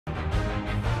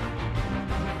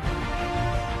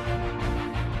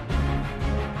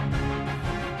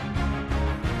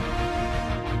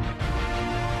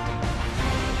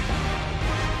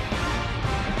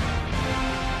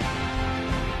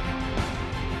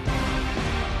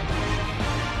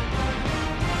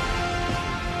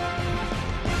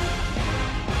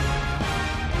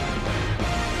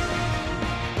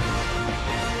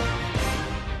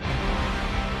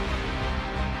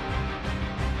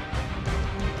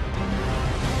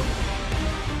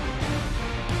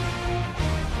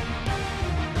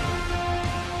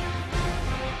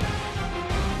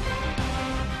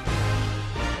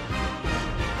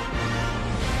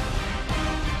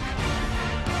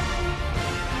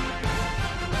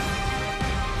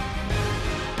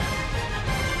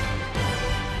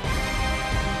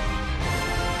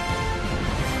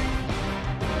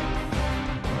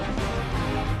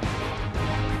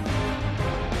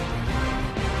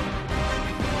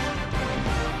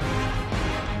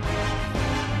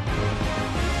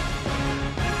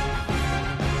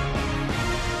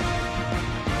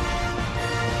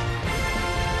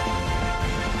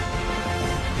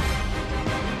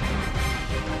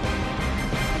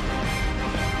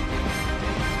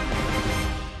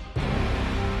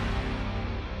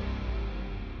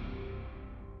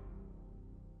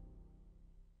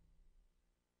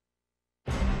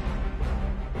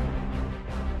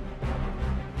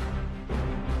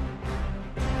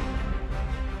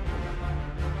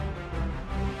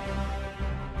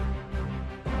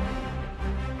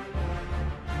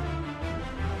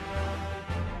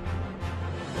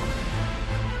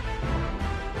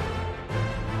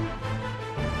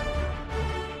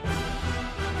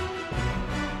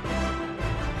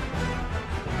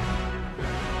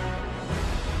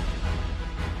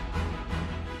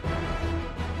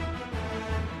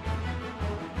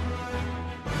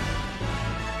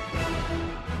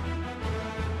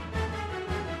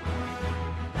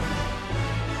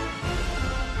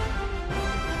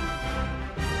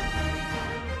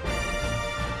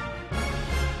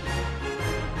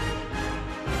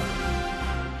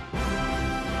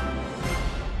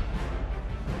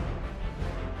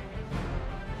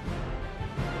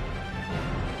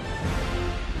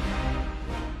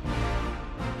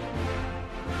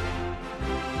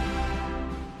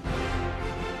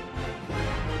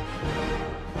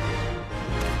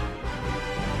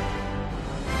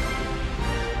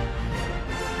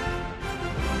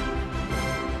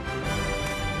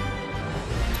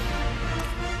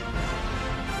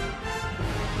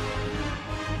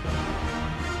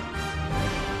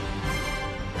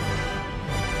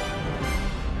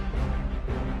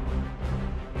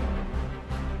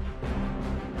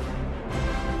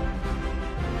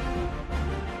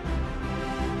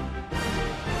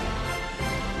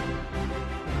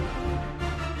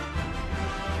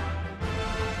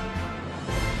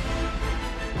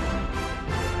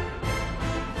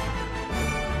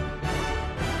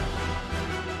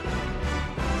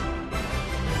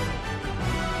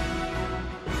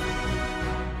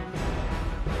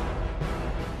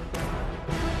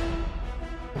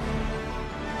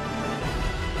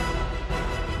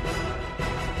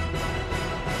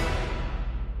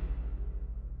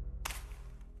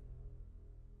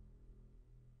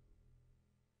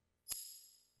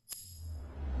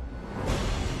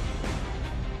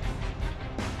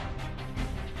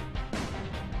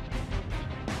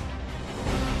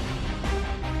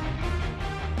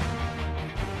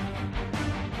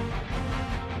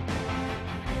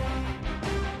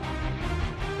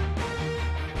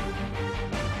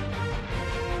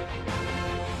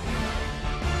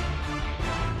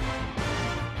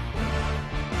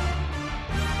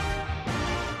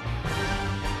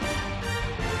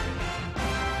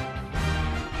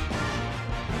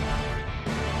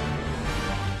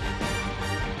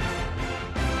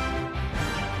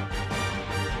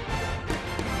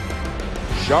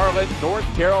Charlotte, North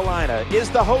Carolina is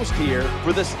the host here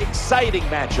for this exciting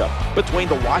matchup between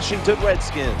the Washington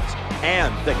Redskins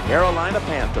and the Carolina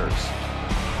Panthers.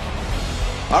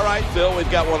 All right, Phil,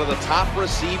 we've got one of the top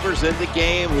receivers in the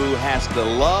game who has to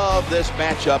love this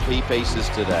matchup he faces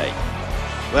today.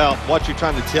 Well, what you're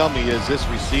trying to tell me is this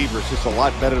receiver is just a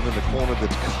lot better than the corner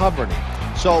that's covering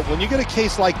him. So when you get a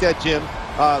case like that, Jim,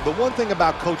 the one thing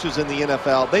about coaches in the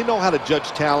NFL, they know how to judge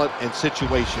talent and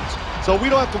situations. So we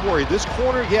don't have to worry. This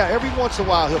corner, yeah, every once in a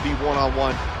while he'll be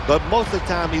one-on-one, but most of the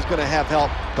time he's going to have help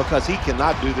because he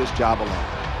cannot do this job alone.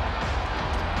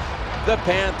 The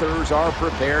Panthers are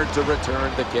prepared to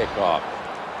return the kickoff.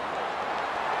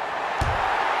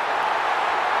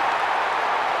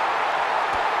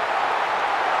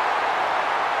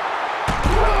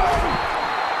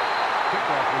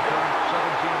 Kickoff return,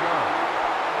 17 yards.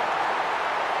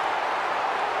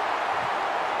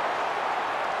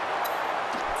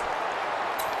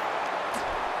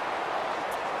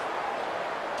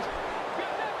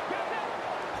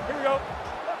 Here we go.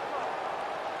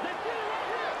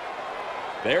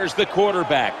 There's the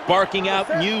quarterback barking out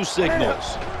new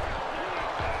signals.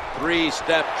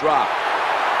 Three-step drop.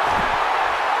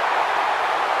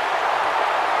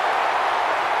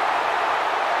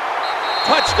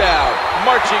 Touchdown,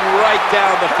 marching right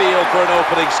down the field for an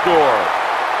opening score.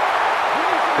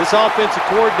 This offensive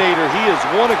coordinator, he is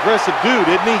one aggressive dude,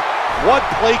 isn't he? What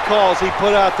play calls he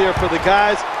put out there for the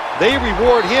guys. They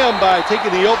reward him by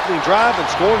taking the opening drive and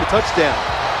scoring the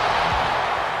touchdown.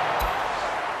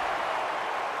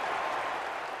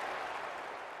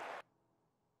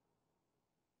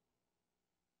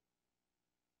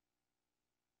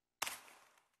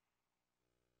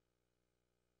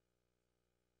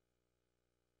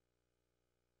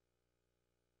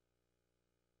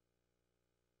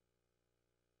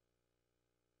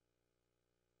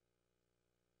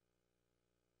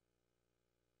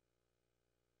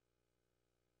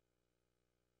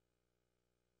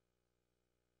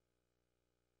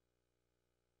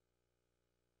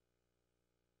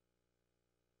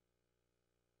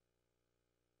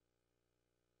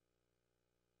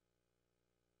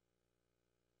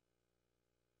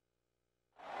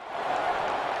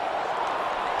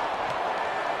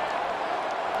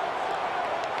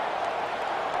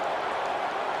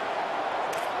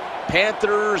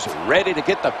 Panthers ready to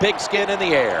get the pigskin in the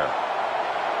air.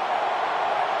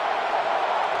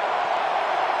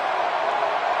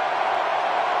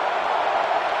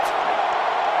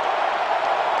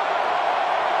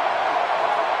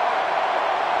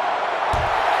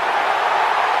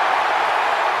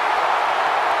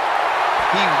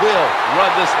 He will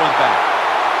run this one back.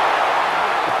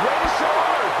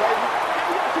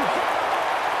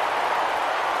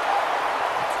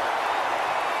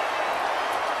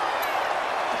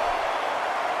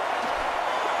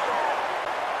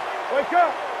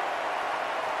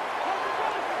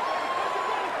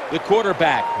 The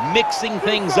quarterback mixing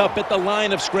things up at the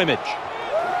line of scrimmage.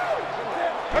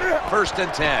 1st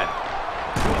and 10.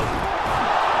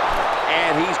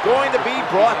 And he's going to be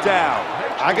brought down.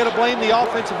 I got to blame the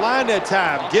offensive line that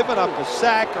time. Giving up a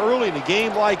sack early in a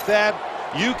game like that,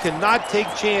 you cannot take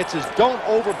chances. Don't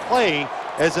overplay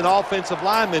as an offensive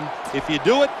lineman. If you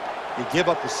do it, you give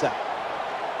up the sack.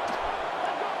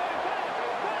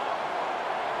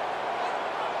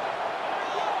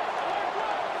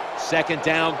 Second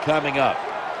down coming up.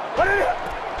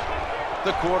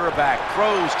 The quarterback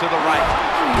throws to the right.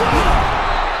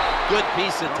 Good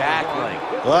piece of tackling.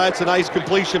 Well, that's a nice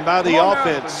completion by the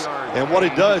offense. And what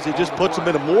it does, it just puts them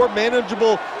in a more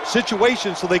manageable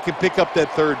situation so they can pick up that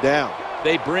 3rd down.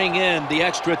 They bring in the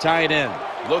extra tight end.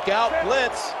 Look out,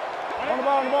 blitz. On the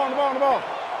ball, on the ball, on the ball, on the ball.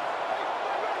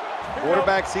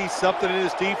 Quarterback sees something in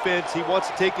his defense he wants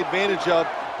to take advantage of.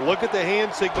 Look at the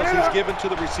hand signals he's given to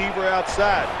the receiver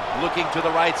outside. Looking to the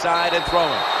right side and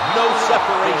throwing. No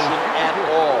separation at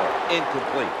all.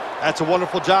 Incomplete. That's a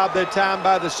wonderful job that time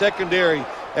by the secondary.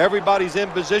 Everybody's in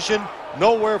position.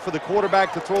 Nowhere for the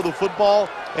quarterback to throw the football,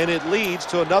 and it leads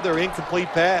to another incomplete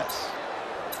pass.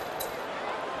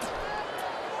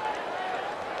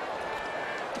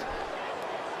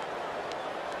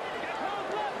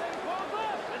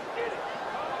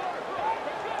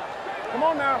 Come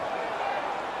on now.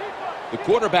 The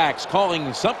quarterback's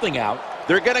calling something out.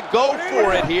 They're going to go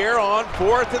for it here on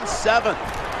 4th and 7.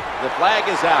 The flag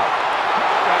is out.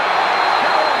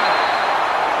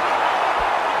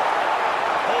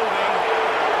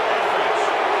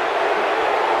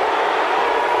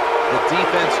 The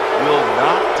defense will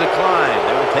not decline.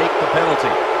 They will take the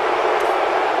penalty.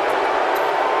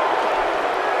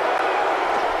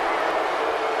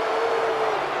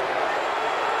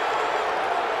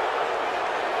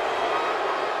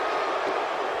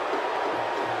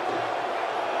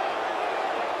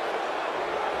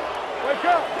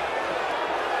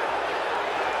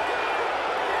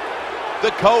 The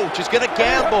coach is going to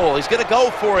gamble. He's going to go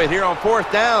for it here on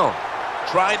 4th down.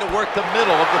 Trying to work the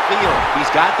middle of the field. He's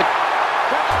got the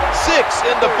 6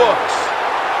 in the books.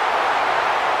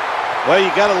 Well,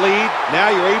 you got a lead. Now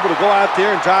you're able to go out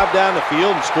there and drive down the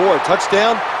field and score a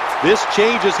touchdown. This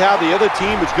changes how the other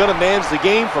team is going to manage the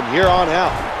game from here on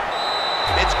out.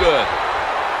 It's good.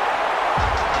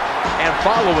 And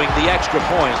following the extra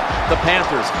point, the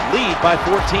Panthers lead by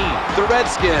 14. The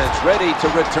Redskins ready to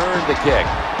return the kick.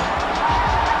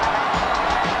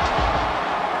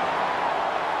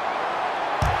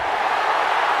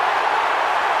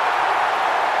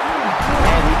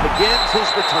 And he begins his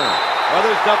return. Well,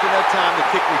 there's nothing that time the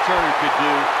kick returner could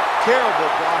do. Terrible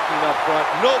blocking up front.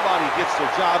 Nobody gets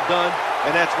their job done,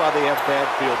 and that's why they have bad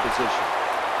field position.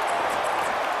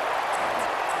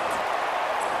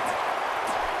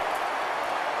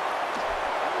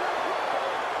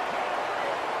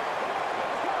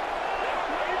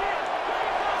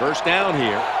 First down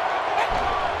here.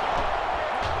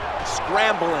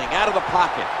 Scrambling out of the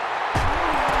pocket.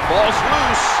 Ball's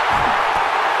loose.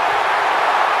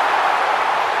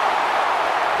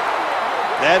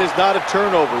 That is not a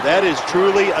turnover. That is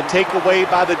truly a takeaway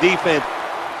by the defense.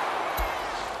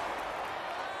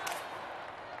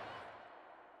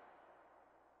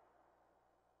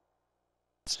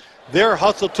 Their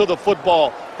hustle to the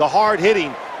football, the hard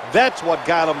hitting, that's what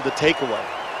got them the takeaway.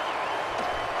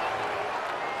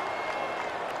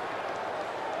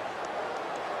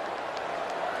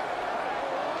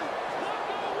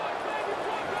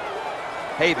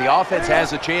 Hey, the offense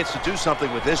has a chance to do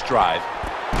something with this drive.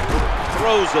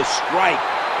 Throws a strike.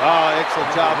 Oh,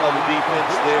 excellent job by the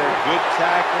defense there. Good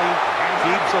tackling.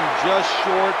 Keeps them just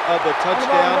short of the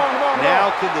touchdown.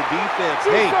 Now can the defense,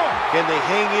 can they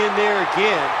hang in there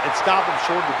again and stop them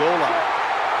short of the goal line?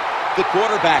 The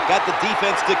quarterback got the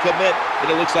defense to commit, and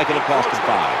it looks like it'll cost him 5.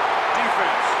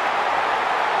 Defense.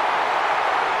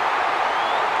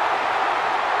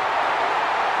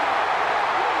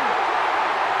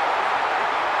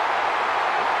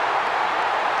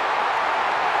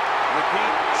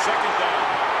 Second down.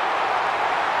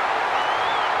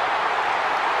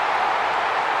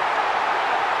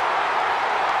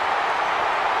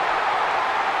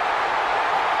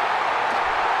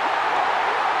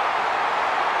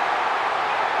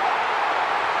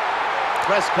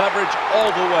 Press coverage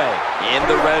all the way in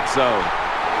the red zone.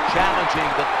 Challenging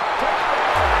the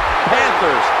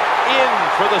Panthers in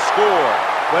for the score.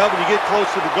 Well, when you get close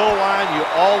to the goal line, you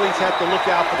always have to look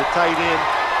out for the tight end,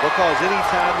 because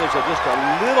anytime there's just a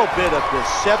little bit of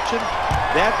deception,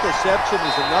 that deception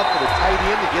is enough for the tight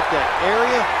end to get that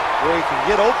area where he can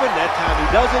get open. That time he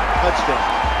does it, touchdown.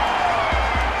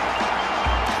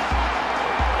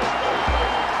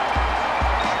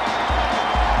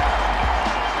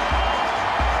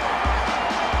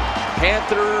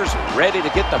 Panthers ready to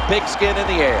get the pigskin in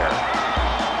the air.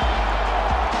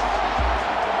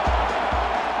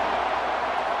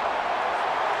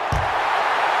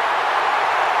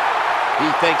 He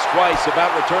thinks twice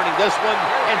about returning this one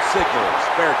and signals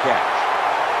fair catch.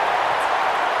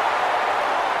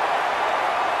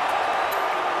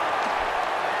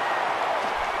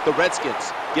 The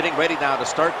Redskins getting ready now to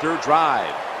start their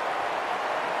drive.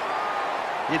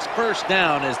 It's first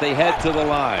down as they head to the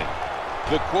line.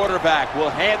 The quarterback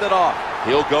will hand it off.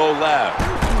 He'll go left.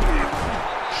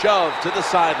 Shove to the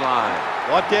sideline.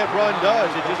 What that run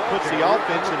does, it just puts the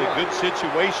offense in a good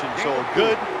situation. So a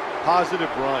good, positive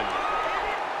run.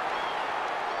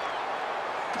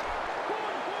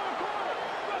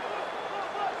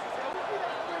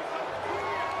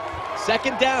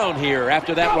 Second down here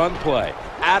after that run play.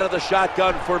 Out of the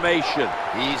shotgun formation.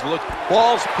 He's looked.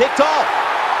 Ball's picked off.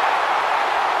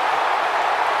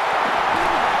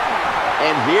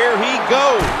 And here he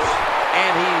goes.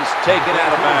 And he's taken out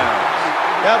of bounds.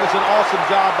 That was an awesome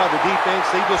job by the defense.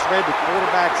 They just read the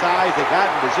quarterback's eyes. They got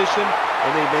in position, and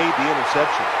they made the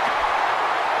interception.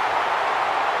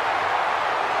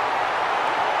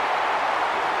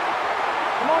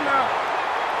 Come on now.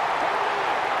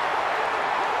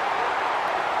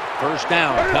 First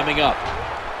down coming up.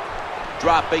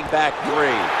 Dropping back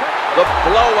 3. The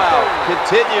blowout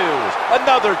continues.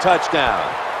 Another touchdown.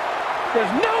 There's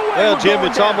no way. Well, Jim,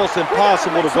 it's almost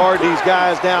impossible to guard these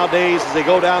guys nowadays as they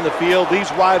go down the field.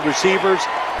 These wide receivers,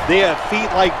 they have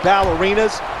feet like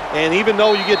ballerinas, and even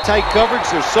though you get tight coverage,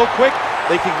 they're so quick,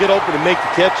 they can get open and make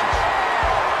the catches.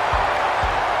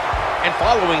 And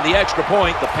following the extra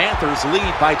point, the Panthers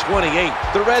lead by 28.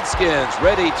 The Redskins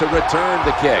ready to return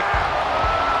the kick.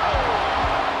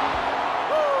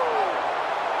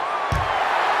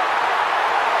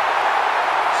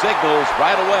 Signals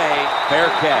right away, fair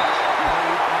catch.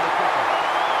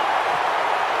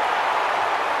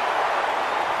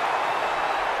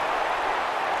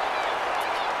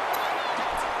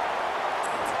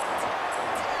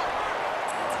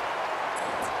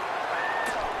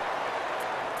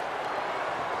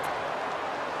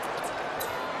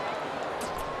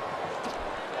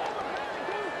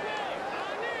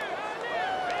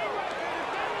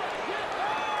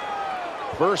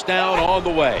 First down on the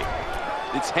way.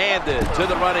 It's handed to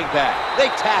the running back. They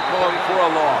tackle him for a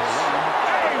loss.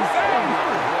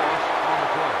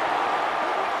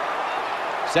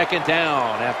 Second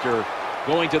down after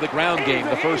going to the ground game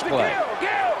the first play.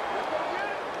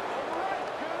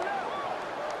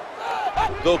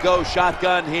 They'll go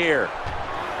shotgun here.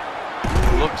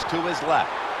 Looks to his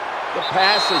left. The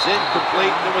pass is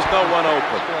incomplete. There was no one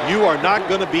open. You are not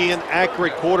going to be an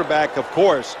accurate quarterback, of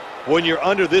course, when you're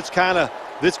under this kind of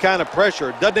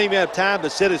pressure. Doesn't even have time to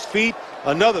set his feet.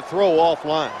 Another throw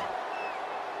offline.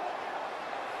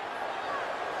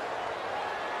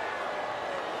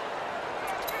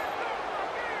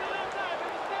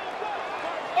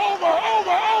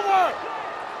 Over.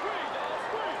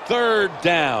 Third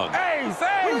down.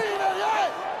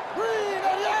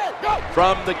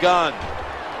 From the gun.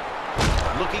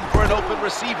 Looking for an open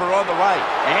receiver on the right.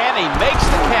 And he makes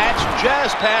the catch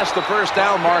just past the first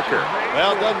down marker.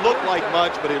 Well, it doesn't look like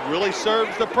much, but it really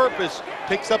serves the purpose.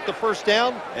 Picks up the first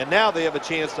down, and now they have a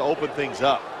chance to open things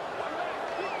up.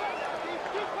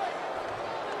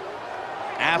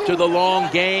 After the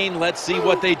long gain, let's see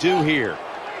what they do here.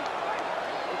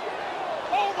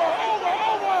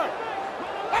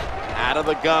 Out of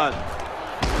the gun.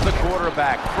 The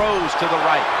quarterback throws to the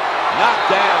right.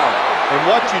 Knocked down. And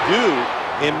what you do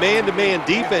in man-to-man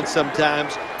defense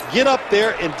sometimes, get up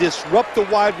there and disrupt the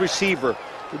wide receiver.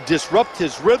 Disrupt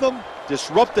his rhythm,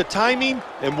 disrupt the timing,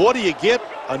 and what do you get?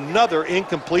 Another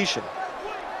incompletion.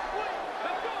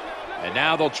 And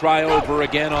now they'll try over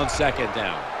again on second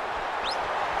down.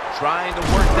 Trying to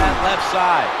work that left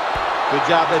side. Good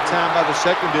job that time by the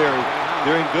secondary.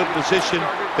 They're in good position.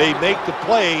 They make the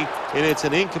play, and it's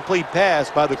an incomplete pass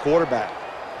by the quarterback.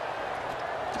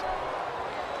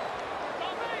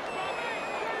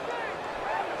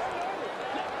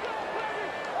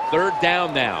 Third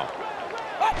down now.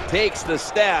 Takes the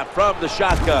snap from the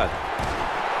shotgun.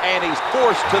 And he's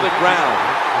forced to the ground.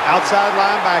 Outside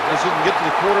linebackers who can get to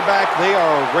the quarterback, they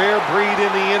are a rare breed in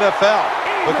the NFL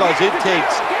because it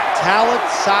takes talent,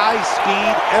 size,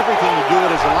 speed, everything to do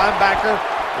it as a linebacker.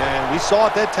 And we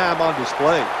saw it that time on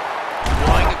display.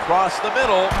 Going across the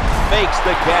middle, makes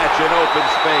the catch in open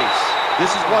space.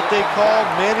 This is what they call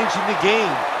managing the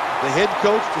game. The head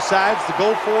coach decides to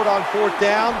go for it on fourth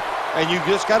down, and you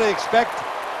just got to expect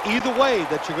either way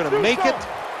that you're going to make it,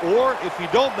 or if you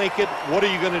don't make it, what are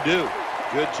you going to do?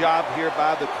 Good job here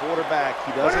by the quarterback.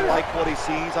 He doesn't like what he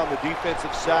sees on the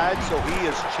defensive side, so he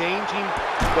is changing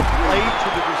the play to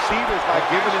the receivers by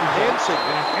giving him hand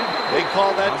signals. They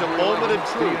call that the moment of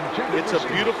truth. It's a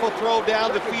beautiful throw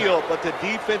down the field, but the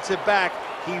defensive back,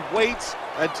 he waits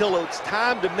until it's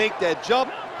time to make that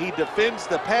jump. He defends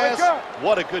the pass.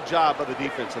 What a good job by the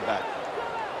defensive back.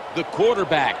 The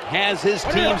quarterback has his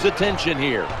team's attention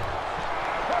here.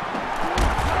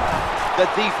 The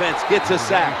defense gets a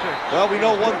sack. Well, we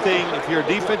know one thing. If you're a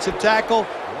defensive tackle,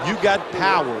 you got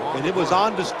power. And it was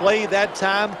on display that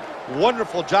time.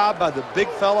 Wonderful job by the big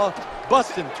fella,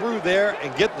 busting through there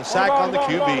and getting the sack on the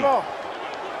QB.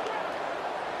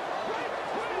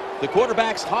 The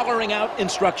quarterback's hollering out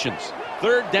instructions.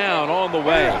 Third down on the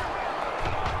way.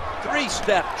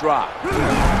 Three-step drop.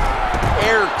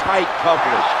 Airtight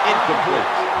coverage. Incomplete.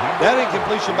 That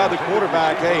incompletion by the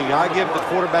quarterback, hey, I give the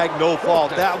quarterback no fault.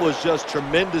 That was just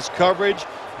tremendous coverage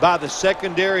by the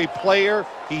secondary player.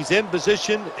 He's in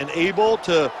position and able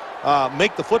to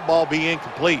make the football be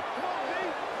incomplete.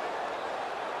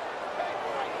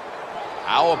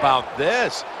 How about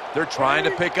this? They're trying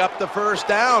to pick up the first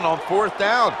down on fourth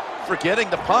down, forgetting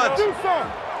the punt.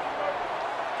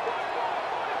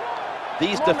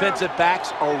 These defensive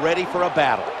backs are ready for a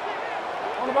battle.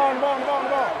 On the ball.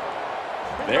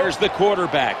 There's the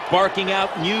quarterback barking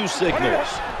out new signals.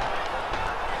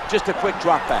 Just a quick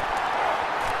drop back.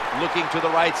 Looking to the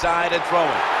right side and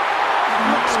throwing.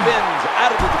 Spins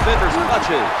out of the defender's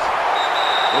clutches.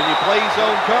 When you play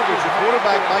zone coverage, the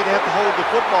quarterback might have to hold the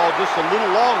football just a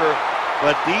little longer,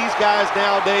 but these guys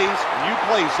nowadays, when you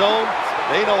play zone,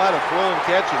 they know how to throw and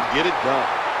catch and get it done.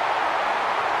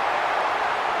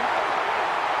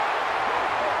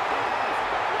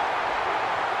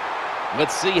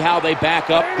 Let's see how they back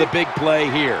up the big play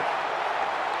here.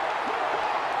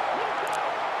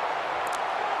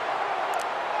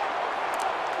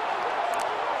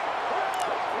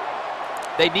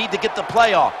 They need to get the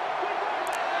play off.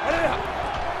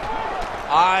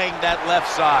 Eyeing that left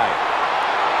side.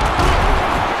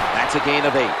 That's a gain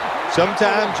of 8.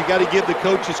 Sometimes you got to give the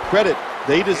coaches credit.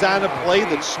 They design a play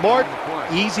that's smart,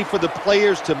 easy for the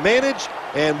players to manage,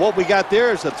 and what we got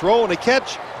there is a throw and a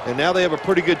catch, and now they have a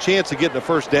pretty good chance of getting a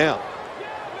first down.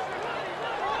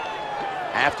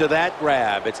 After that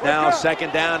grab, it's now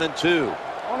second down and 2.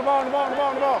 On the ball, on the ball, on the ball,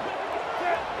 on the ball.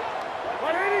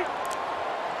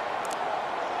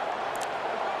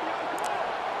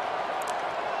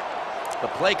 The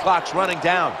play clock's running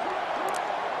down.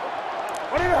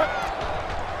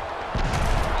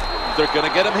 They're going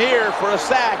to get him here for a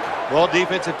sack. Well,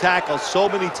 defensive tackles so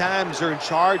many times are in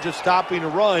charge of stopping a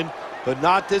run, but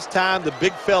not this time. The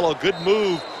big fellow, good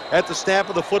move at the snap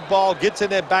of the football, gets in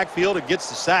that backfield and gets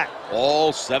the sack.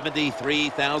 All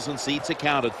 73,000 seats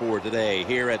accounted for today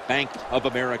here at Bank of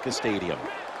America Stadium.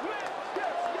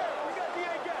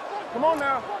 Come on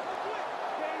now.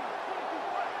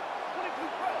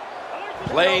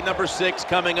 Play number 6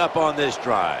 coming up on this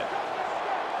drive.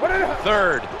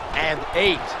 3rd and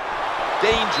 8.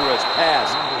 Dangerous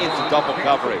pass into double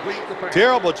coverage.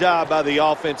 Terrible job by the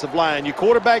offensive line. Your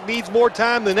quarterback needs more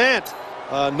time than that.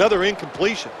 Another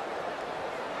incompletion.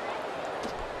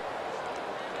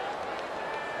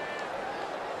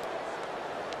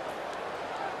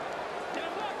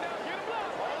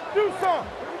 Do something.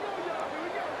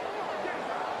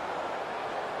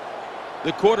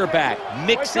 The quarterback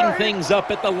mixing things up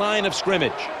at the line of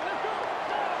scrimmage.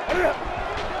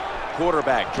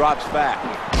 Quarterback drops back,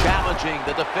 challenging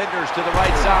the defenders to the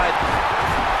right side.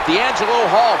 D'Angelo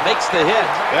Hall makes the hit.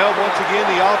 Well, once again,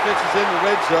 the offense is in the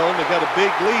red zone. They've got a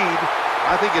big lead.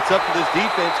 I think it's up to this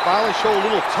defense finally show a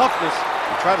little toughness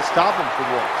and try to stop them for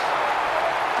once.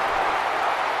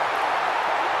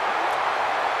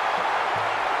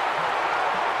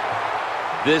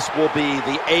 This will be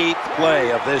the 8th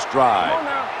play of this drive.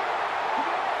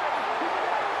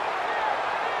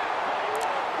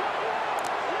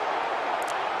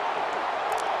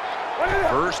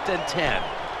 First and 10.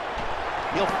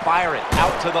 He'll fire it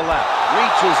out to the left.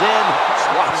 Reaches in,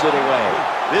 swats it away.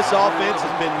 This offense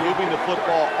has been moving the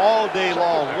football all day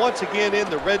long. Once again in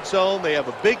the red zone. They have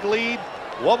a big lead.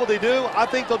 What will they do? I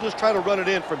think they'll just try to run it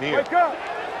in from here. Wake up.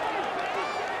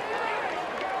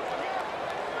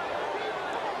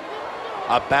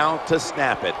 About to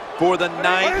snap it for the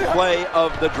 9th play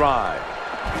of the drive.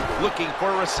 Looking for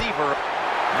a receiver.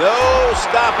 No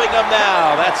stopping him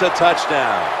now. That's a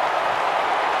touchdown.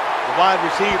 The wide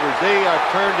receivers, they are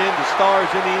turned into stars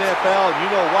in the NFL. You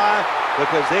know why?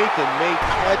 Because they can make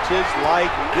catches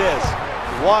like this.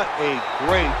 What a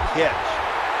great catch.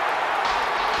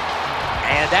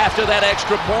 And after that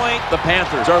extra point, the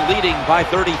Panthers are leading by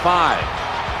 35.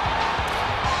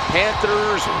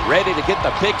 Panthers ready to get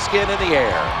the pigskin in the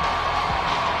air.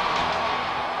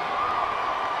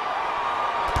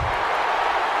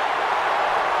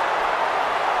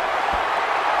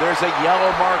 There's a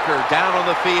yellow marker down on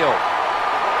the field.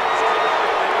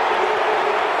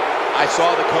 I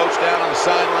saw the coach down on the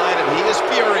sideline, and he is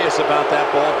furious about that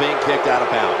ball being kicked out of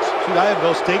bounds. Shoot, I have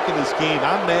no stake in this game.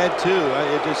 I'm mad too.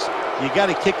 You got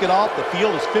to kick it off. The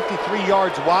field is 53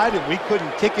 yards wide, and we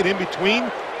couldn't kick it in between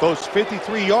those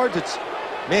 53 yards. It's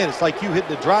like you hitting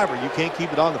the driver. You can't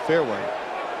keep it on the fairway.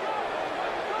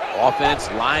 Offense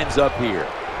lines up here.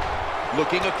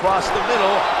 Looking across the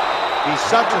middle. He's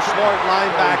such a smart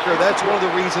linebacker. That's one of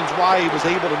the reasons why he was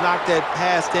able to knock that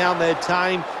pass down that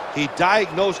time. He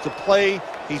diagnosed the play.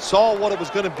 He saw what it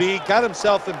was going to be, got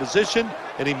himself in position,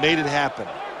 and he made it happen.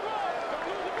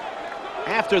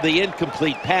 After the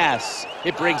incomplete pass,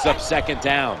 it brings up 2nd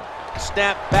down.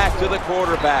 Snap back to the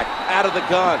quarterback, out of the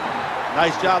gun.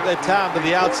 Nice job that time to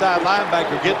the outside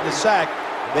linebacker getting the sack.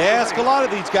 They ask a lot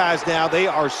of these guys now. They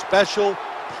are special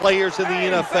players in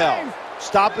the NFL.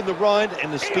 Stopping the run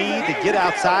and the speed to get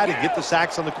outside and get the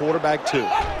sacks on the quarterback too.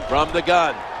 From the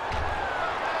gun.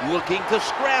 Looking to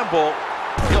scramble.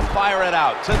 He'll fire it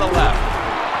out to the left.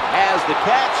 Has the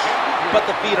catch, but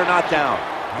the feet are not down.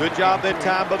 Good job that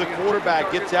time by the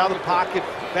quarterback. Gets out of the pocket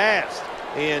fast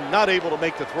and not able to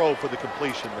make the throw for the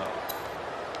completion though.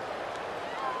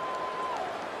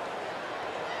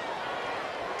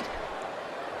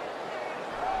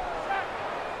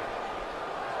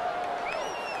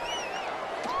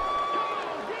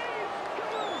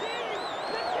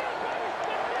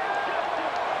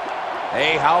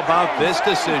 Hey, how about this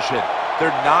decision?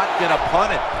 They're not going to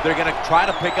punt it. They're going to try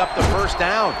to pick up the first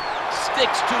down.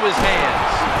 Sticks to his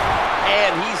hands.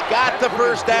 And he's got the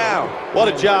first down. What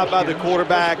a job by the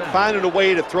quarterback, finding a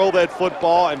way to throw that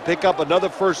football and pick up another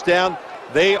first down.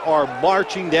 They are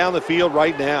marching down the field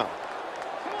right now.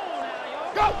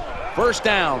 First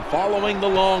down following the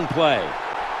long play.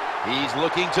 He's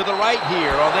looking to the right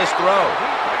here on this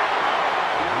throw.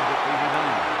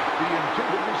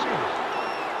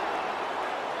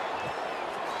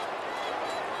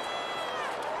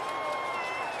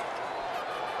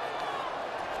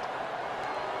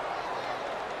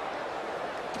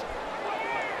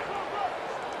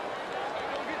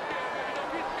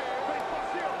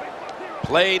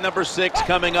 Play number 6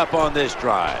 coming up on this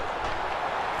drive.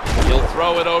 He'll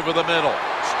throw it over the middle.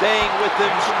 Staying with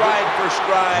him stride for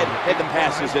stride, and the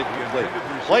pass is incomplete.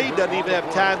 Play doesn't even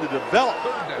have time to develop.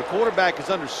 The quarterback is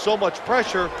under so much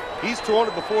pressure, he's throwing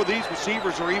it before these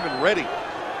receivers are even ready.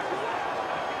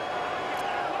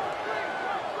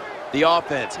 The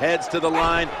offense heads to the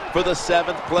line for the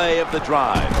 7th play of the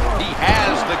drive. He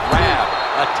has the grab.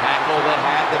 A tackle that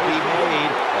had to be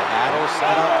made, and that'll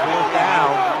set up 4th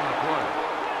down.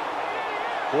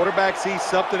 Quarterback sees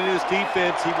something in his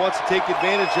defense he wants to take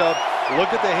advantage of.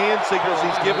 Look at the hand signals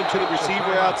he's given to the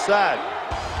receiver outside.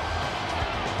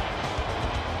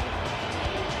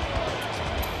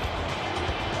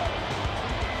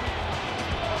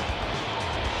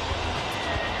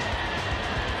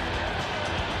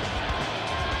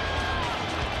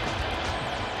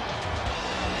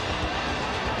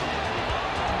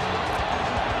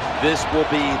 This will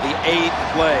be the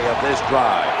 8th play of this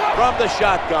drive. From the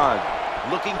shotgun,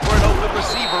 looking for an open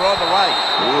receiver on the right.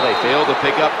 Ooh, they failed to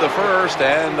pick up the first,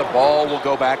 and the ball will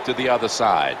go back to the other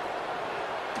side.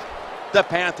 The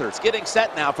Panthers getting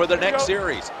set now for their next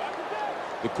series.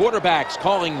 The quarterback's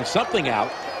calling something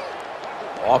out.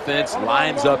 Offense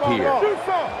lines up here. On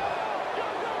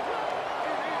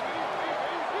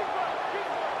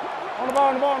the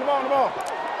ball.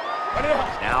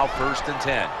 Now 1st and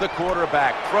 10. The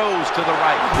quarterback throws to the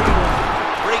right,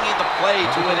 bringing the play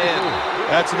to an end.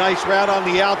 That's a nice route on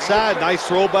the outside. Nice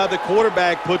throw by the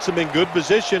quarterback. Puts him in good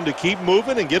position to keep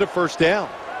moving and get a 1st down.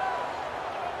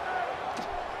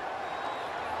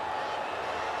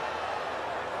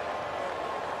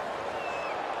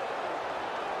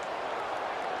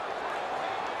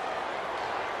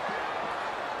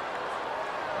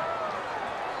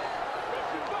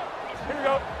 Here we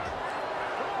go.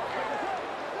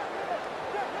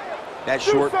 That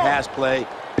short pass play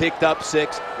picked up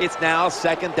 6. It's now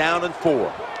 2nd down and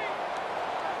 4.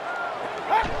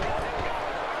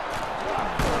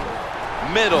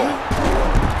 Middle.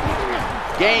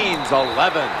 Gains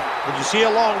 11. When you see a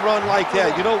long run like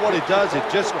that, you know what it does? It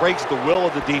just breaks the will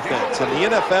of the defense. In the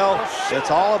NFL,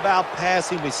 it's all about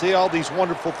passing. We see all these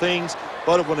wonderful things,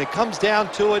 but when it comes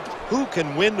down to it, who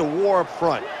can win the war up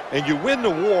front? And you win the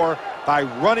war by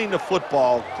running the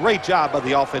football. Great job by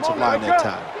the offensive line that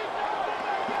time.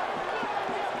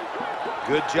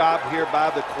 Good job here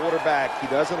by the quarterback. He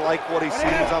doesn't like what he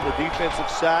sees on the defensive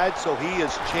side, so he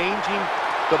is changing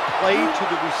the play to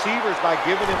the receivers by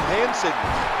giving him hand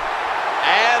signals.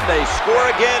 And they score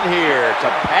again here to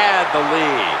pad the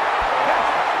lead.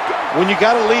 When you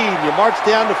got a lead, you march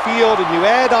down the field and you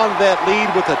add on that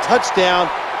lead with a touchdown,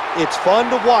 it's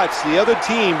fun to watch the other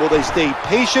team. Will they stay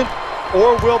patient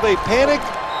or will they panic?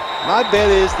 My bet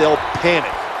is they'll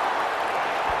panic.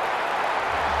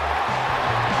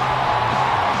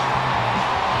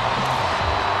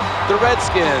 The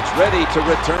Redskins ready to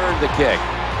return the kick.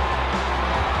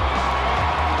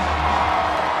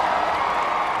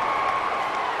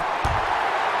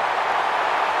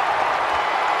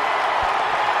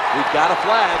 We've got a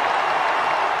flag.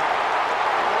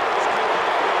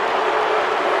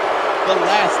 The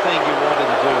last thing you wanted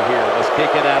to do here was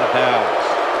kick it out of bounds.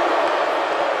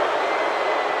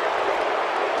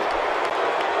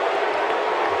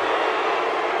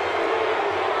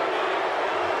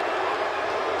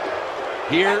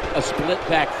 Here, a split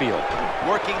backfield.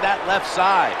 Working that left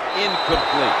side.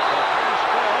 Incomplete.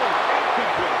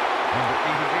 Number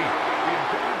 88, the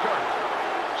intended target.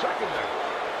 2nd down.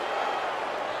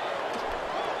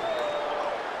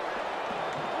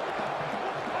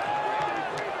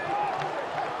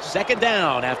 Second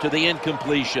down after the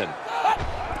incompletion.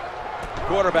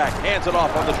 Quarterback hands it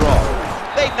off on the draw.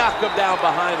 They knock him down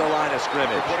behind the line of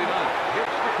scrimmage. 49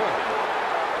 hits the corner.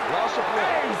 Loss of one.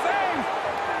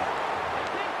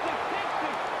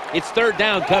 It's 3rd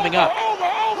down coming up.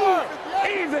 Over.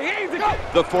 Easy.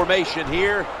 The formation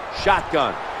here,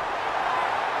 shotgun.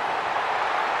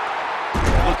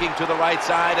 Looking to the right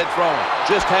side and throwing.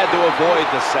 Just had to avoid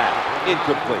the sack.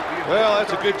 Incomplete. Well,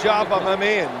 that's a good job by my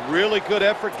man. Really good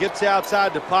effort. Gets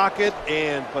outside the pocket.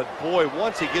 But boy,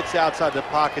 once he gets outside the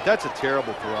pocket, that's a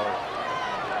terrible throw.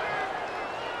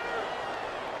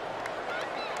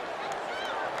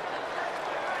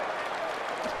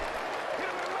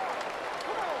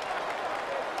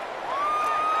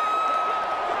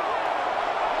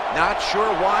 Not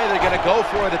sure why they're going to go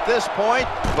for it at this point,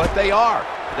 but they are.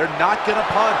 They're not going to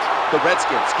punt. The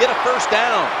Redskins get a 1st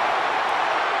down.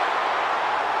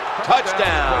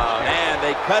 Touchdown, and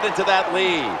they cut into that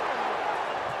lead.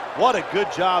 What a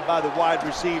good job by the wide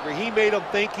receiver. He made him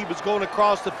think he was going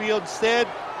across the field. Instead,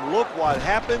 look what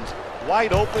happens.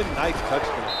 Wide open, nice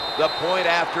touchdown. The point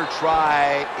after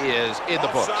try is in the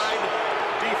books.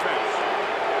 Defense.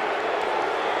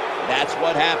 That's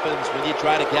what happens when you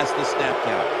try to guess the snap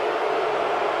count.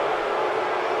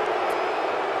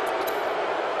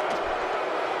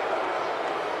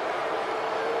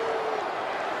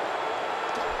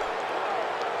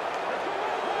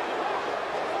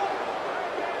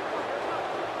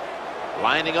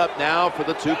 Lining up now for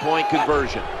the two-point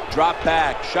conversion. Drop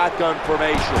back, shotgun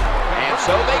formation. And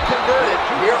so they convert it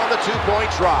here on the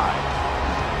two-point try.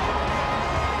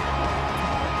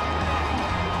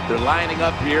 They're lining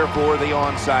up here for the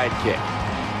onside kick.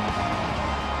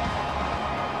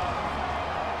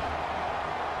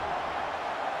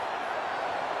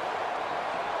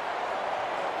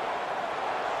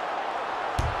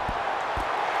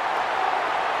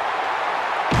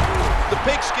 The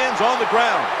Pigskin's on the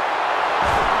ground.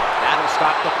 That'll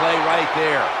stop the play right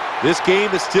there. This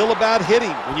game is still about hitting.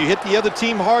 When you hit the other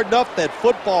team hard enough, that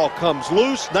football comes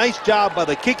loose. Nice job by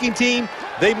the kicking team.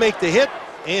 They make the hit,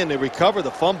 and they recover the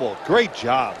fumble. Great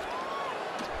job.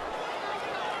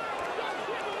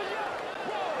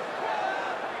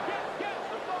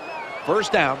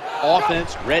 First down,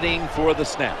 offense readying for the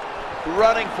snap.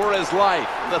 Running for his life.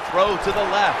 The throw to the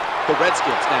left. The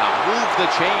Redskins now move the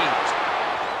chains.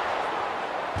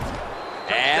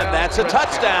 And that's a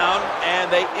touchdown,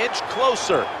 and they inch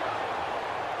closer.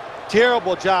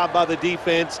 Terrible job by the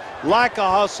defense. Lack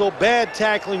of hustle, bad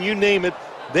tackling, you name it.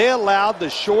 They allowed the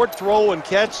short throw and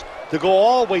catch to go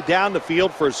all the way down the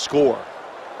field for a score.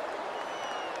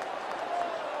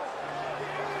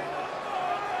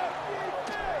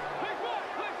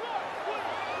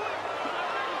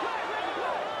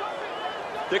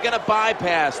 They're going to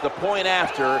bypass the point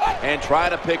after and try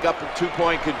to pick up a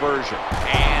two-point conversion.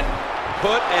 And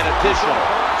put an additional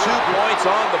 2 points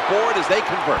on the board as they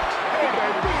convert.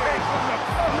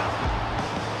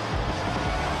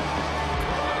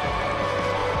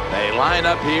 They line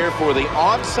up here for the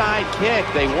onside kick.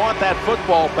 They want that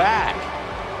football back.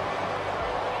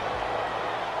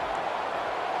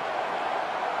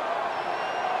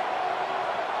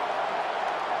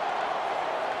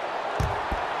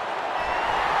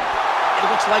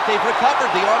 It looks like they've recovered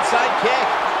the onside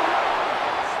kick.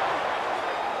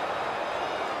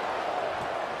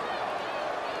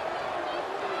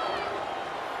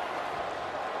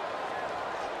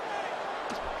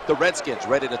 The Redskins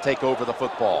ready to take over the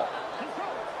football.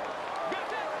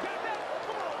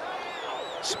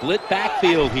 Split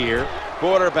backfield here.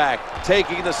 Quarterback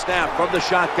taking the snap from the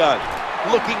shotgun.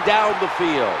 Looking down the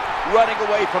field. Running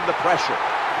away from the pressure.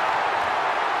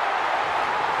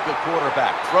 The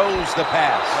quarterback throws the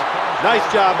pass.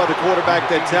 Nice job by the quarterback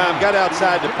that time. Got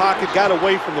outside the pocket, got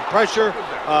away from the pressure,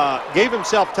 gave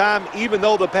himself time even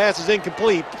though the pass is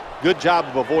incomplete. Good job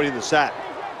of avoiding the sack.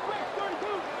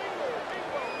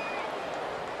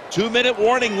 2-minute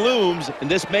warning looms,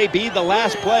 and this may be the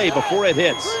last play before it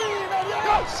hits.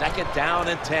 Second down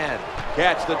and 10.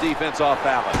 Catch the defense off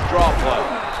balance. Draw play.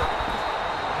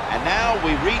 And now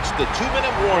we reach the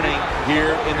 2-minute warning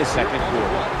here in the second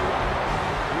quarter.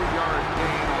 2-yard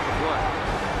gain on the play.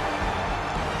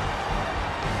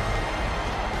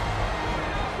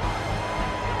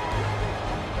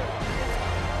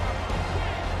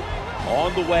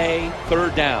 On the way,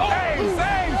 third down.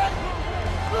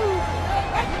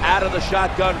 Out of the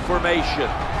shotgun formation.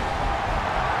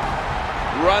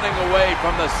 Running away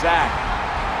from the sack.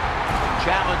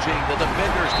 Challenging the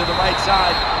defenders to the right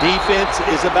side. Defense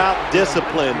is about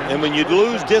discipline, and when you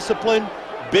lose discipline,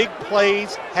 big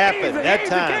plays happen. That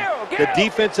time, the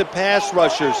defensive pass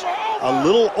rushers a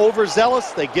little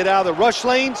overzealous. They get out of the rush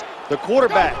lanes. The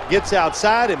quarterback gets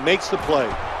outside and makes the play.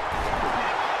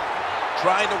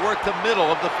 Trying to work the middle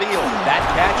of the field. That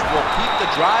catch will keep the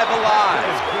drive alive.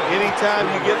 Anytime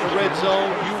you get in the red zone,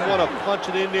 you want to punch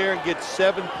it in there and get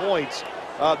 7 points.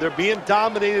 They're being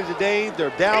dominated today.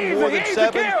 They're down more than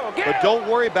 7, but don't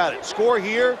worry about it. Score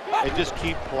here and just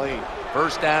keep playing.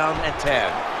 First down and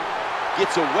 10.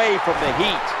 Gets away from the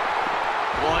heat.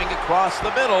 Going across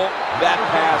the middle. That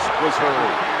pass was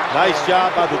hurried. Nice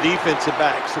job by the defensive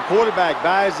backs. The quarterback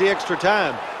buys the extra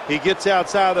time. He gets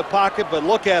outside of the pocket, but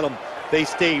look at them. They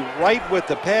stay right with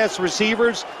the pass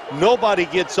receivers. Nobody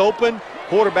gets open.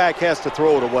 Quarterback has to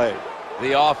throw it away.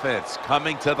 The offense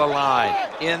coming to the line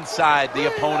inside the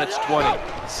opponent's 20.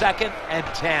 Second and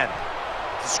 10.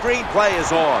 The screen play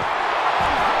is on.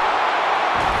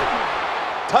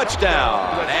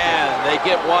 Touchdown, and they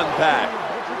get one back.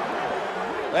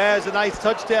 There's a nice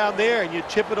touchdown there, and you're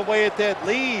chipping away at that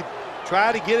lead.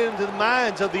 Try to get it into the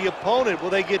minds of the opponent. Will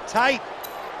they get tight?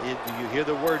 Do you hear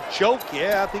the word choke?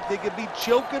 Yeah, I think they could be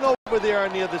choking over. over there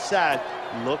on the other side.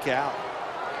 Look out.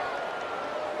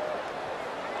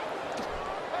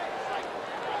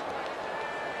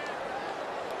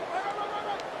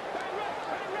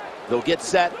 They'll get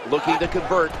set, looking to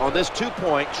convert on this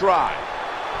two-point try.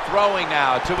 Throwing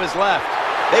now to his left.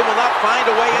 They will not find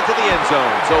a way into the end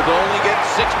zone, so they'll only get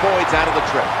 6 points out of the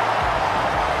trip.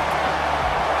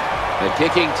 The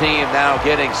kicking team now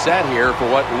getting set here for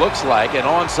what looks like an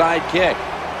onside kick.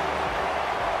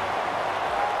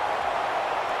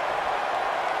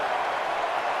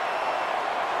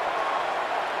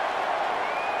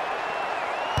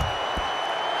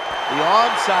 The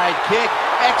onside kick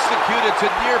executed to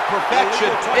near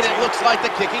perfection, and it looks like the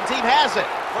kicking team has it.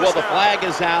 Well, the flag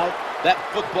is out. That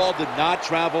football did not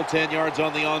travel 10 yards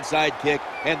on the onside kick,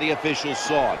 and the officials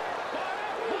saw it.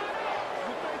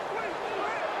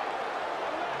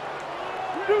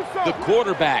 The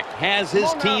quarterback has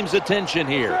his team's attention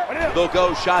here. They'll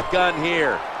go shotgun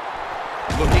here.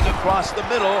 Looking across the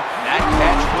middle, that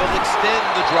catch will extend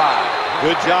the drive.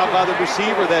 Good job by the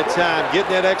receiver that time.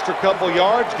 Getting that extra couple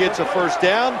yards, gets a first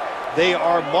down. They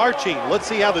are marching. Let's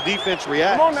see how the defense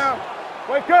reacts. Come on now.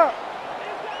 Wake up.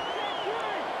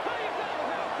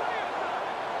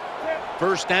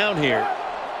 First down here.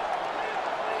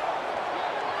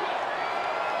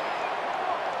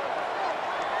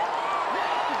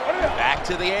 Back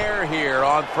to the air here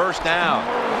on first down.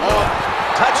 Oh,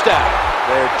 touchdown.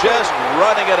 They're just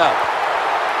running it up.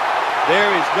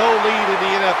 There is no lead in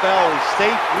the NFL is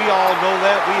safe. We all know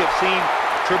that. We have seen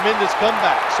tremendous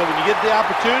comebacks. So when you get the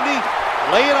opportunity,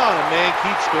 lay it on them, man.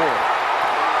 Keep scoring.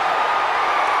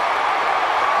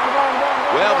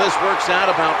 Well, this works out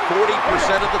about 40%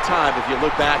 of the time if you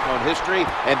look back on history.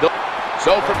 And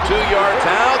so from 2 yards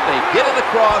out, they get it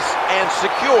across and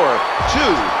secure 2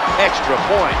 extra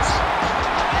points.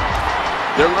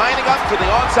 They're lining up for the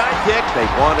onside kick. They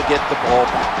want to get the ball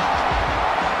back.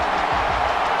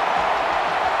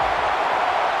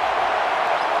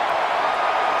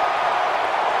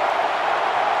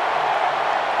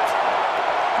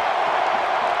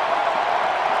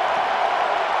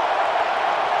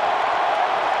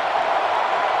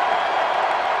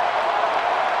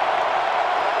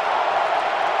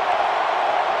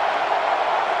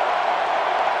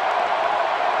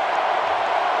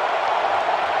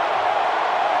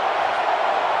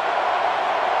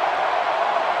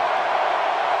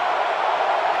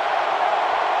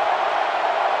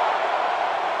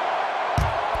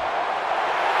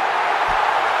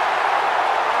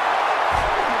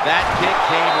 That kick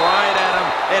came right at him,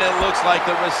 and it looks like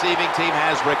the receiving team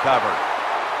has recovered.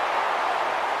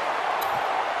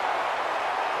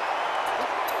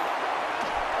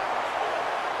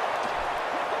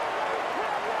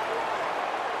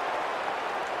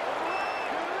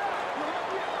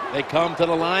 They come to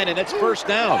the line, and it's first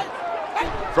down.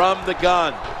 From the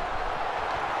gun.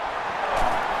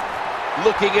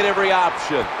 Looking at every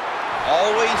option.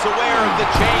 Always aware of the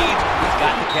change. He's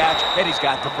got the catch, and he's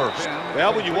got the first.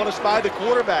 Well, when you want to spy the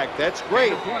quarterback, that's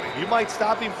great. You might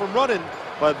stop him from running,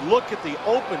 but look at the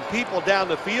open people down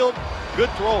the field. Good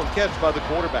throw and catch by the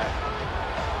quarterback.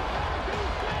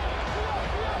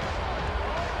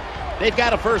 They've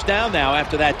got a first down now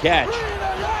after that catch.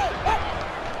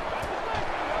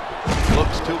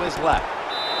 Looks to his left.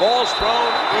 Ball's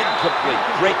thrown incomplete.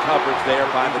 Great coverage there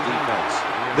by the defense.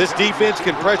 This defense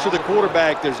can pressure the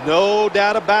quarterback. There's no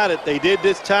doubt about it. They did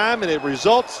this time, and it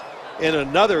results in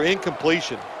another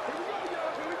incompletion.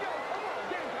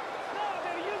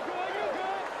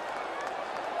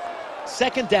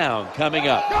 Second down coming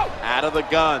up. Out of the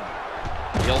gun.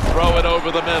 He'll throw it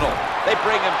over the middle. They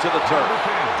bring him to the turf.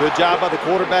 Good job by the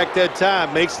quarterback that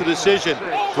time. Makes the decision.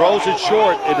 Throws it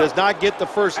short. It does not get the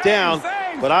first down,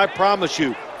 but I promise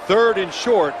you, third and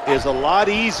short is a lot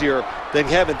easier than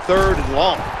having third and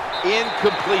long.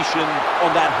 Incompletion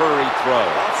on that hurried throw.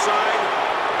 Offside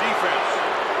defense.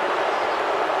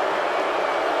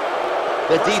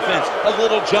 The defense a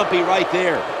little jumpy right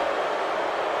there.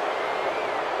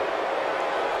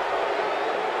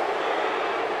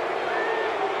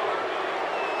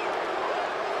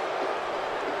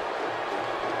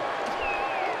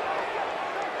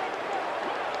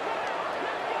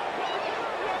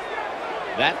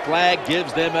 That flag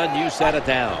gives them a new set of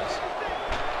downs.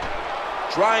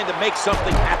 Trying to make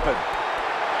something happen.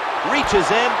 Reaches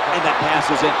in, and that pass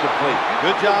is incomplete.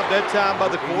 Good job that time by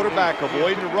the quarterback,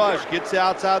 avoiding the rush. Gets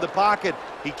outside the pocket.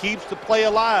 He keeps the play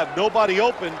alive. Nobody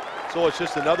open, so it's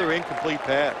just another incomplete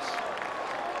pass.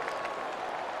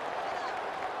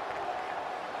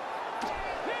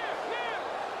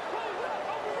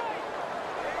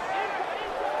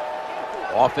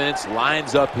 Offense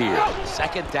lines up here.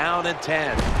 2nd down and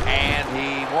 10. And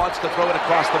he wants to throw it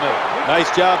across the middle.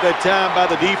 Nice job that time by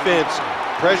the defense.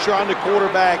 Pressure on the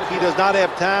quarterback. He does not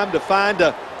have time to find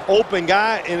an open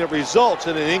guy, and it results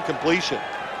in an incompletion.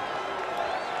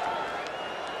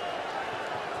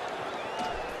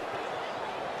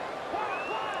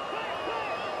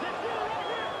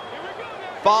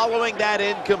 Following that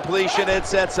incompletion, it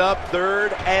sets up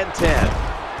 3rd and 10.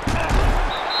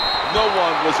 No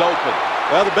one was open.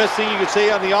 Well, the best thing you could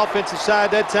say on the offensive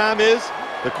side that time is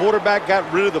the quarterback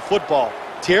got rid of the football.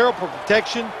 Terrible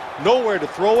protection, nowhere to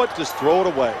throw it, just throw it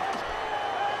away.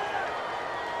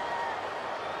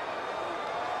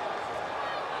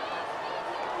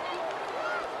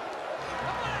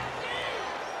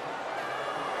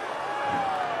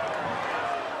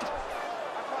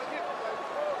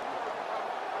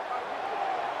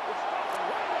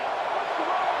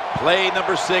 Play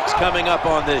number 6 coming up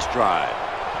on this drive.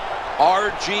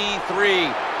 RG3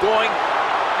 going,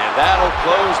 and that'll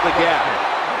close the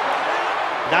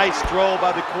gap. Nice throw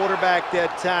by the quarterback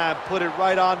that time. Put it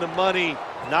right on the money.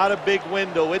 Not a big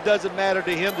window. It doesn't matter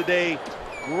to him today.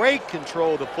 Great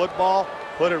control of the football.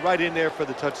 Put it right in there for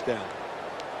the touchdown.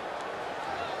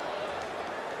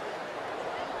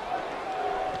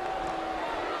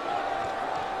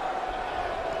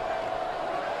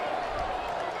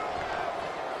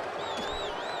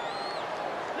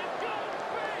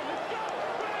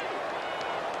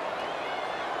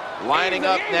 Lining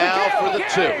up now for the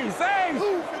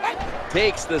 2.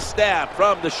 Takes the snap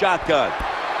from the shotgun.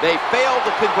 They failed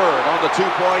to convert on the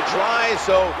 2-point try,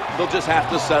 so they'll just have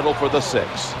to settle for the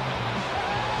 6.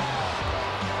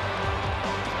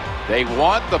 They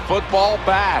want the football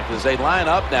back as they line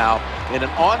up now in an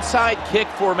onside kick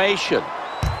formation.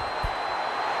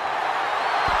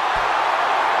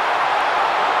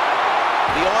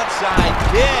 The onside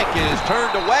kick is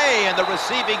turned away, and the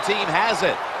receiving team has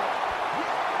it.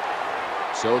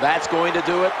 So that's going to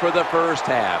do it for the first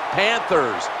half.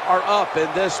 Panthers are up in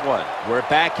this one. We're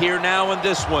back here now in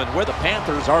this one where the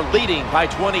Panthers are leading by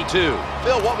 22.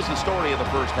 Phil, what was the story in the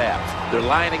first half? They're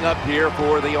lining up here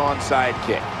for the onside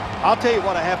kick. I'll tell you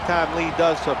what a halftime lead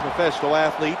does to a professional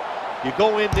athlete. You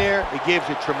go in there, it gives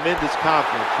you tremendous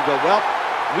confidence. You go, well,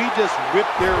 we just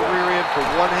ripped their rear end for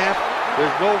one half.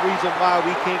 There's no reason why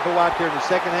we can't go out there in the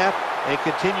second half and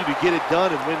continue to get it done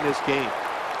and win this game.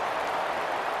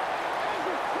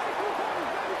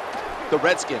 The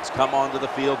Redskins come onto the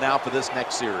field now for this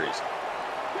next series.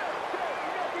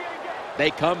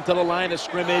 They come to the line of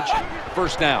scrimmage.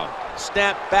 1st down.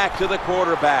 Snap back to the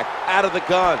quarterback. Out of the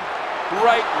gun.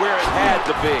 Right where it had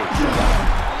to be.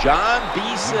 John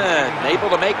Beeson able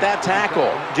to make that tackle.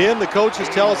 Jim, the coaches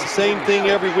tell us the same thing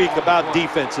every week about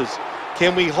defenses.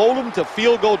 Can we hold them to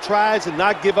field goal tries and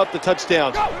not give up the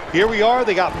touchdowns? Here we are.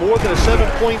 They got more than a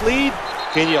 7-point lead.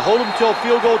 Can you hold them to a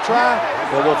field goal try?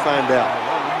 Well, we'll find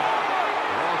out.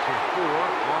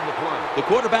 The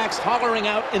quarterback's hollering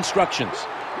out instructions.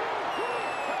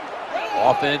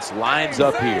 Offense lines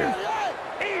up here.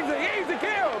 Easy,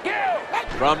 kill.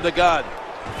 From the gun.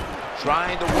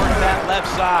 Trying to work that left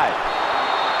side.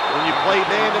 When you play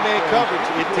man-to-man coverage,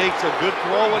 it takes a good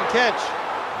throw and catch.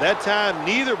 That time,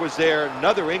 neither was there.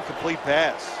 Another incomplete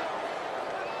pass.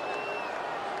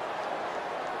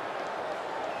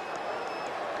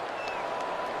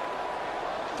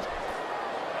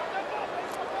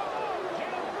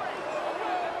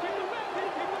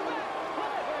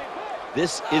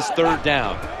 This is 3rd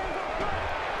down.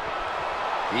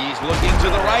 He's looking to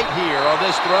the right here on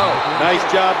this throw. Nice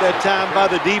job that time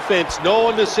by the defense.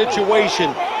 Knowing the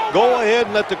situation, go ahead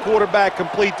and let the quarterback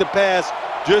complete the pass.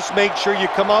 Just make sure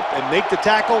you come up and make the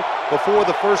tackle before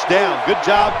the 1st down. Good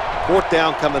job. 4th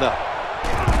down coming up.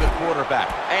 Good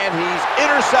quarterback. And he's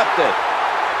intercepted.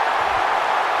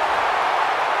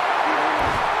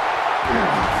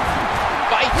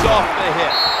 Fights off the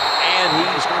hit. And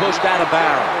he's pushed out of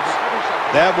bounds.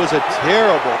 That was a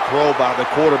terrible throw by the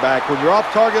quarterback. When you're off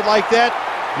target like that,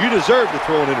 you deserve to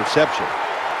throw an interception.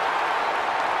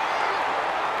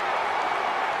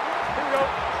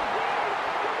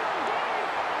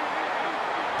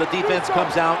 The defense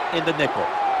comes out in the nickel.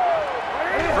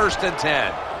 1st and 10.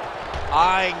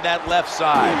 Eyeing that left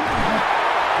side.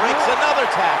 Breaks another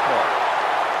tackle.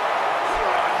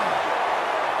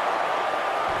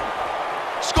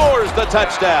 Scores the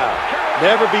touchdown.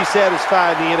 Never be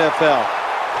satisfied in the NFL.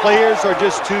 Players are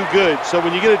just too good. So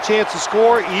when you get a chance to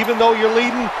score, even though you're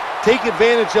leading, take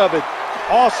advantage of it.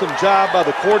 Awesome job by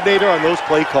the coordinator on those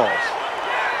play calls.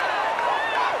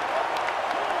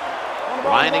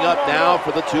 Lining up now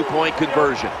for the 2-point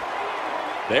conversion.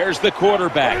 There's the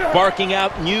quarterback barking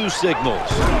out new signals.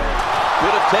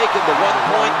 Could have taken the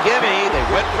 1-point gimme. They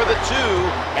went for the 2,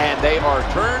 and they are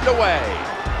turned away.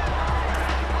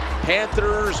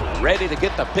 Panthers ready to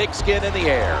get the pigskin in the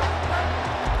air.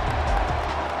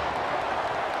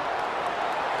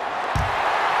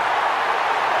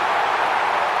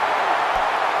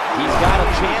 He's got a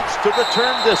chance to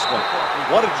return this one.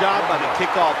 What a job by the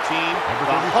kickoff team.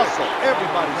 The hustle.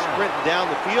 Everybody's sprinting down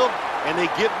the field, and they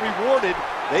get rewarded.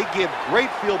 They give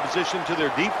great field position to their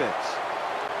defense.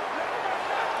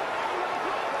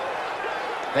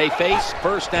 They face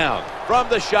first down from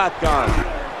the shotgun.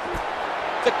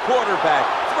 The quarterback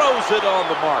throws it on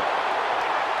the mark.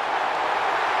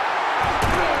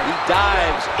 He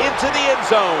dives into the end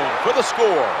zone for the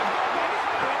score.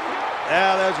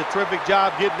 Yeah, that was a terrific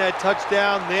job getting that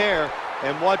touchdown there.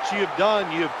 And what you've done,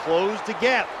 you've closed the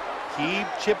gap. Keep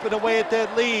chipping away at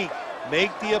that lead.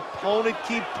 Make the opponent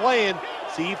keep playing.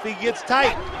 See if he gets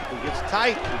tight. If he gets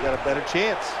tight, you got a better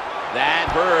chance.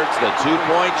 That hurts. The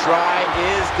 2-point try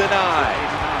is denied.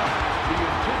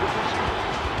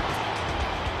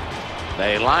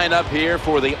 They line up here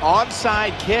for the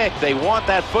onside kick. They want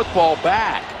that football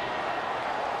back.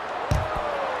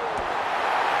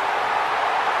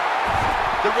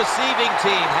 The receiving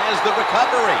team has the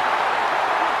recovery.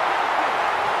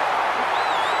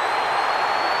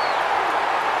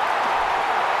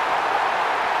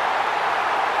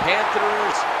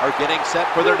 Panthers are getting set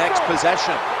for their next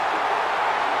possession.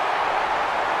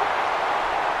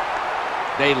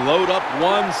 They load up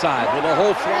one side with a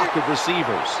whole flock of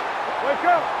receivers. Wake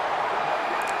up.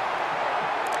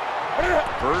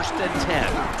 First and 10.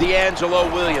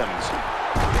 D'Angelo Williams.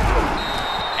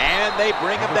 And they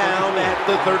bring him down at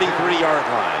the 33-yard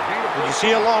line. When you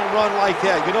see a long run like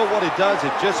that, you know what it does?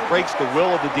 It just breaks the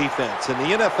will of the defense. In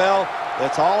the NFL,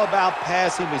 that's all about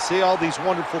passing. We see all these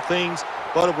wonderful things.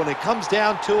 But when it comes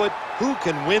down to it, who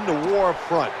can win the war up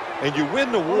front? And you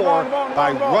win the war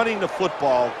by running the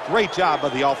football. Great job by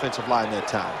the offensive line that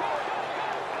time.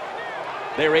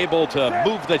 They're able to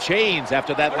move the chains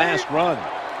after that last run.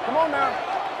 Come on now.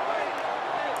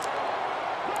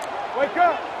 Wake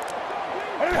up.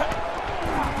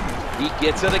 He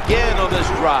gets it again on this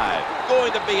drive.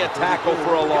 Going to be a tackle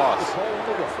for a loss.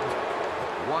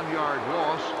 1-yard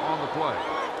loss on the play.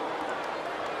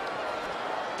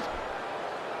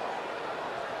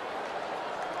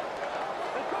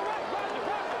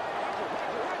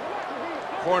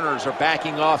 Corners are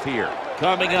backing off here.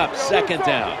 Coming up, second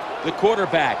down. The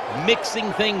quarterback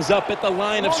mixing things up at the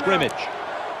line of scrimmage.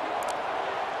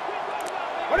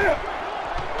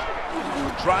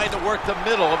 Trying to work the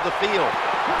middle of the field.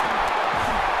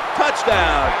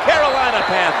 Touchdown, Carolina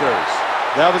Panthers.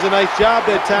 That was a nice job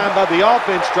that time by the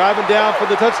offense, driving down for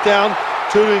the touchdown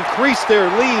to increase their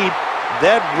lead.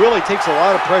 That really takes a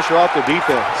lot of pressure off their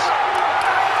defense.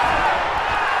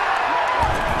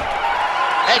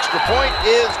 Extra point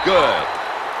is good.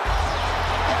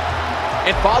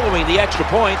 And following the extra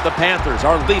point, the Panthers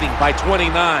are leading by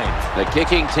 29. The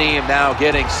kicking team now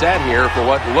getting set here for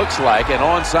what looks like an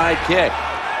onside kick.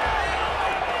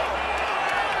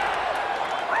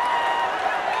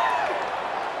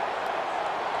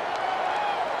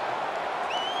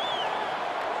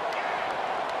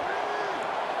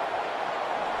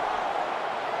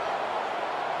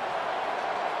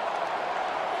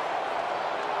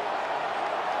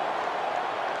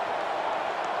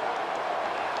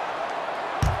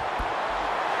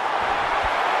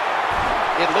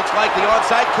 It looks like the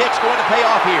onside kick's going to pay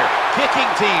off here. Kicking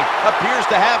team appears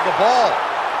to have the ball.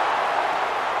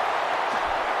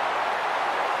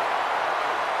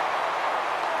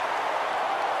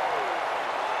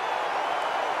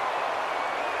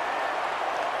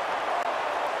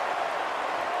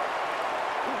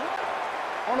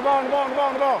 On the ball, on the ball, on the ball,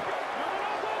 on the ball.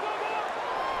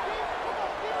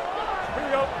 Here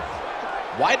we go.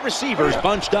 Wide receivers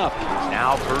bunched up.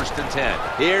 Now first and 10.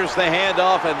 Here's the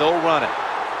handoff, and they'll run it.